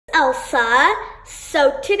Elsa.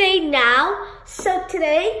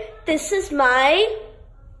 This is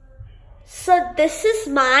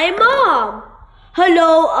my mom.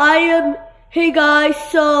 Hey guys,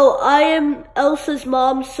 so I am Elsa's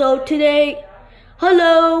mom, so today,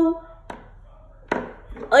 hello,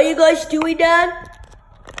 are you guys doing that?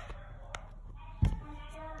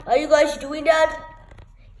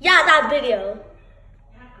 Yeah, that video.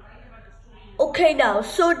 Okay now,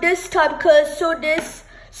 so this time, this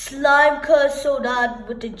slime so that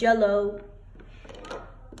with the jello,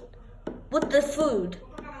 with the food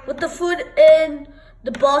in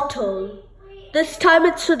the bottle. This time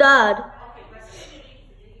it's so that.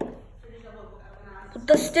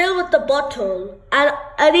 Still with the bottle and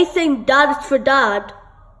anything that is for dad.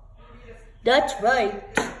 That's right.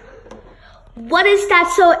 What is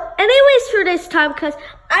that? So anyways, for this time, cause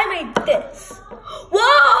I made this.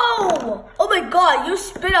 Whoa! Oh my god, you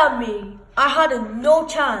spit on me. I had no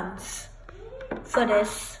chance for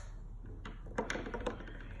this.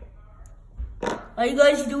 Are you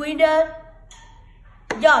guys doing that?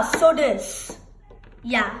 Yeah, so this.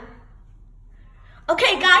 Yeah.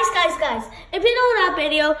 Okay, guys, if you know that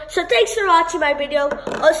video, so thanks for watching my video.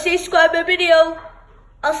 I'll subscribe my video.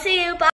 I'll see you. Bye.